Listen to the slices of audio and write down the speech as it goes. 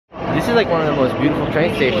This is like one of the most beautiful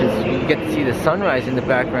train stations. You get to see the sunrise in the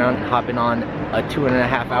background, hopping on a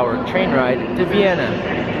 2.5-hour train ride to Vienna.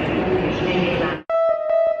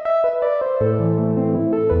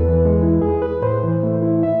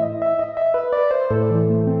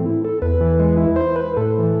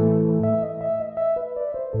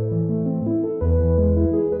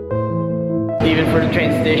 Leaving for the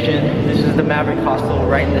train station. This is the Maverick Hostel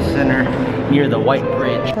right in the center near the White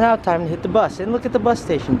Bridge. Now time to hit the bus, and look at the bus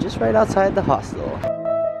station just right outside the hostel.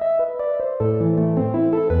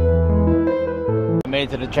 I made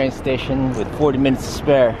it to the train station with 40 minutes to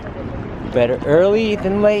spare. Better early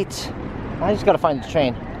than late. I just gotta find the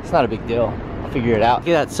train. It's not a big deal. I'll figure it out. Look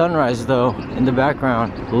at that sunrise though in the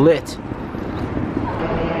background, lit.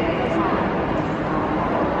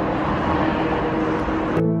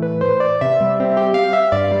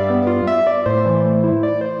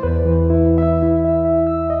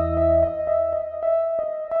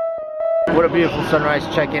 What a beautiful sunrise,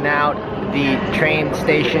 checking out the train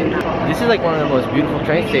station. This is like one of the most beautiful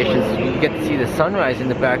train stations. You get to see the sunrise in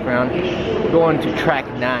the background, going to track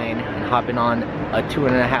 9 and hopping on a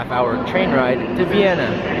 2.5-hour train ride to Vienna.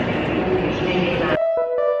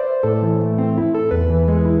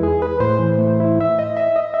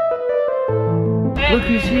 Hey. Look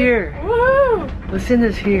who's here! Woo!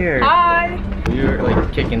 Lucinda's here! Hi! We were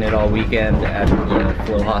like kicking it all weekend at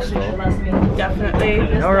Flow Hostel. Definitely.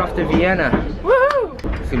 Now we're off to Vienna. Woo!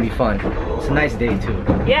 It's gonna be fun. It's a nice day too.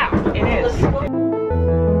 Yeah, it is.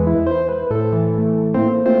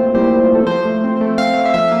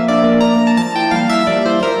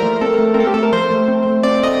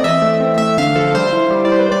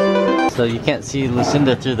 So you can't see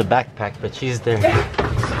Lucinda through the backpack, but she's there.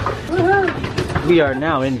 We are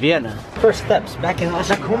now in Vienna. First steps back in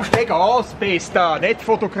Austria. Komm, steig aus, Bester, nicht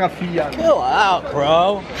fotografieren. Chill out,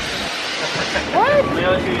 bro. What?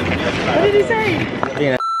 What did he say?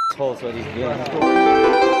 Being an asshole is what he's doing.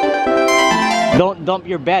 Don't dump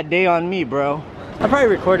your bad day on me, bro. I probably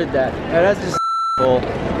recorded that. Yeah, that's just bull. He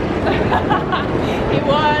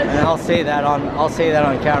was. And I'll say that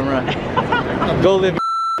on camera. Go live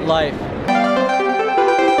your life.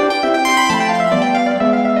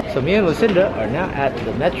 So me and Lucinda are now at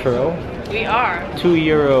the metro. We are.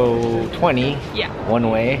 €2.20. Yeah. One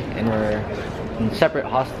way, and we're in separate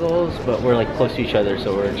hostels, but we're like close to each other,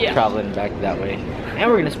 so we're traveling back that way. And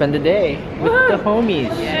we're gonna spend the day with the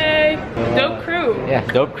homies. Yay! Dope crew. Yeah,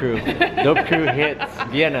 dope crew. Dope crew hits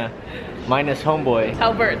Vienna, minus homeboy.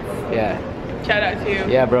 Alberts. Yeah. Shout out to you.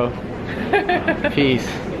 Yeah, bro. Peace.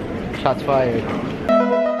 Shots fired.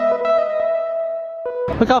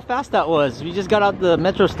 Look how fast that was. We just got out the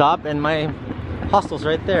metro stop and my hostel's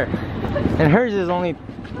right there. And hers is only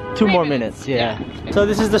 2 more minutes. Yeah. So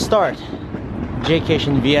this is the start.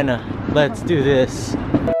 Vacation Vienna. Let's do this.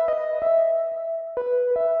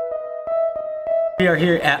 We are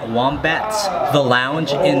here at Wombat's, the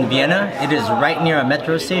lounge in Vienna. It is right near a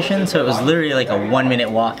metro station, so it was literally like a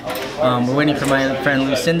 1-minute walk. We're waiting for my friend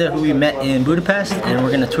Lucinda, who we met in Budapest, and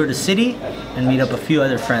we're gonna tour the city and meet up a few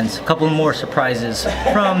other friends. A couple more surprises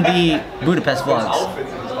from the Budapest vlogs.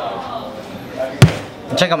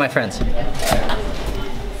 And check out my friends.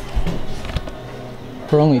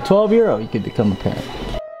 For only €12, you could become a parent.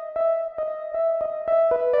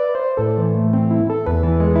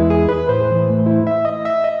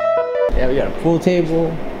 Yeah, we got a pool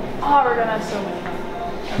table. Oh, we're gonna have so much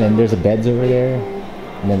fun. And then there's the beds over there.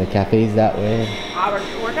 And then the cafe's that way. Oh,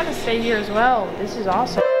 we're gonna stay here as well. This is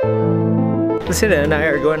awesome. Lucinda and I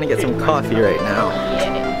are going to get some coffee right now.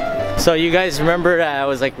 Yeah. So you guys remember that I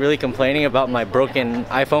was like really complaining about my broken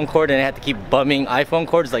iPhone cord and I had to keep bumming iPhone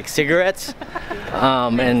cords like cigarettes.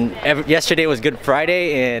 Yesterday was Good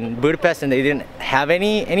Friday in Budapest and they didn't have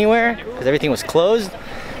any anywhere because everything was closed.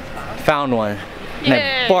 Found one. And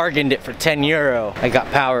I bargained it for €10. I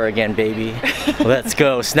got power again, baby. Let's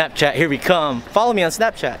go. Snapchat, here we come. Follow me on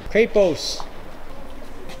Snapchat. Crepos.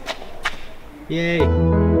 Yay.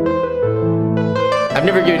 I've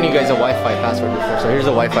never given you guys a Wi-Fi password before, so here's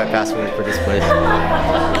a Wi-Fi password for this place.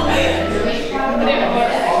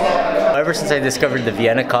 Ever since I discovered the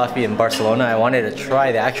Vienna coffee in Barcelona, I wanted to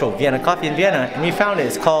try the actual Vienna coffee in Vienna, and we found it.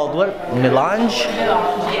 It's called, what? Melange?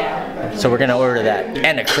 Yeah. So we're gonna order that.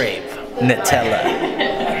 And a crepe. Nutella.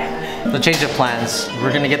 So change of plans.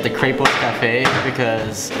 We're gonna get the Crepos Cafe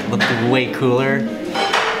because it looked way cooler.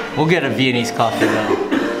 We'll get a Viennese coffee though.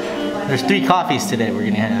 There's 3 coffees today we're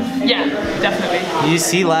gonna have. Yeah, definitely. You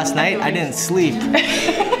see, last night I didn't sleep.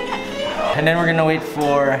 And then we're gonna wait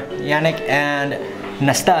for Yannick and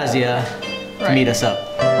Nastasia to meet us up.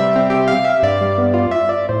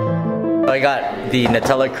 I got the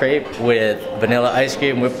Nutella crepe with vanilla ice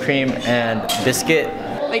cream, whipped cream, and biscuit.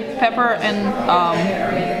 Like pepper and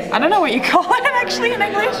I don't know what you call it actually in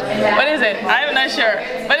English. What is it? I'm not sure,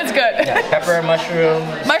 but it's good. Yeah, pepper and mushroom.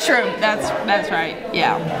 Mushroom. That's right.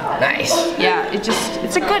 Yeah. Nice. Yeah.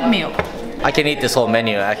 It's a good meal. I can eat this whole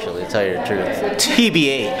menu actually, to tell you the truth.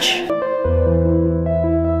 TBH.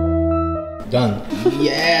 Done.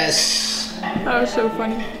 Yes. That was so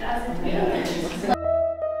funny.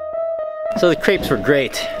 So the crepes were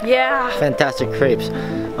great. Yeah. Fantastic crepes.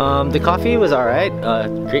 The coffee was alright.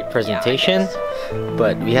 Great presentation.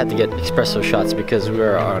 But we had to get espresso shots because we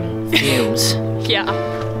were on fumes. Yeah.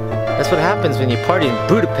 That's what happens when you party in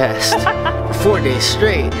Budapest for 4 days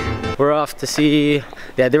straight. We're off to see,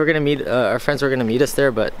 yeah, they were gonna meet, our friends were gonna meet us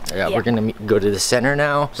there, but yeah, we're gonna go to the center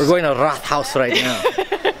now. We're going to Rathaus right now.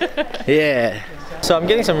 Yeah. So I'm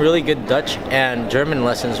getting some really good Dutch and German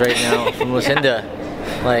lessons right now from Lucinda.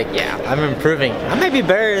 Like, yeah, I'm improving. I might be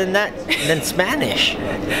better than that than Spanish.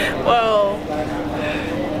 Well,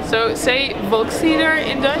 so say Volkslieder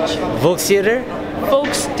in Dutch. Volkslieder?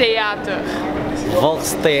 Volkstheater.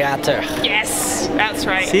 Volkstheater. Yes, that's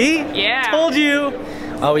right. See? Yeah. Told you.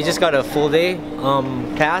 We just got a full day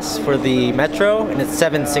pass for the metro, and it's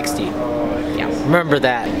 $7.60. Yeah. Remember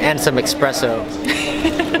that, and some espresso.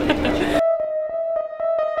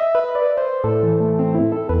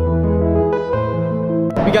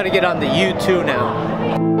 We gotta get on the U2 now.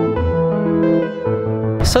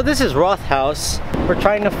 So this is Rathaus. We're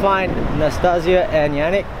trying to find Nastasia and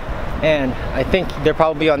Yannick, and I think they're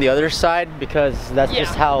probably on the other side because that's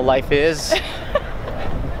just how life is.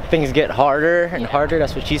 Things get harder and harder,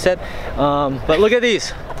 that's what she said. But look at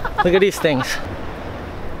these. Look at these things.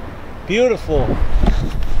 Beautiful.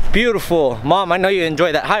 Beautiful. Mom, I know you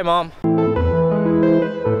enjoy that. Hi, Mom.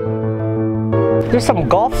 There's some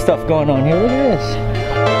golf stuff going on here. Look at this.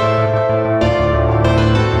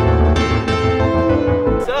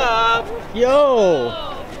 What's up? Yo!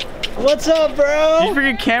 What's up, bro? You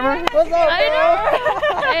forget camera? What's up,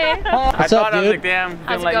 bro? Hey. I thought I was like, damn,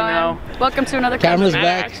 How's gonna it let you know. Welcome to another Camera's camera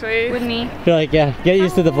back. actually with me. You're like, yeah, get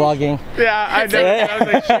used to the vlogging. Yeah, I did. I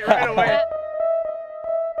was like, shit, right away.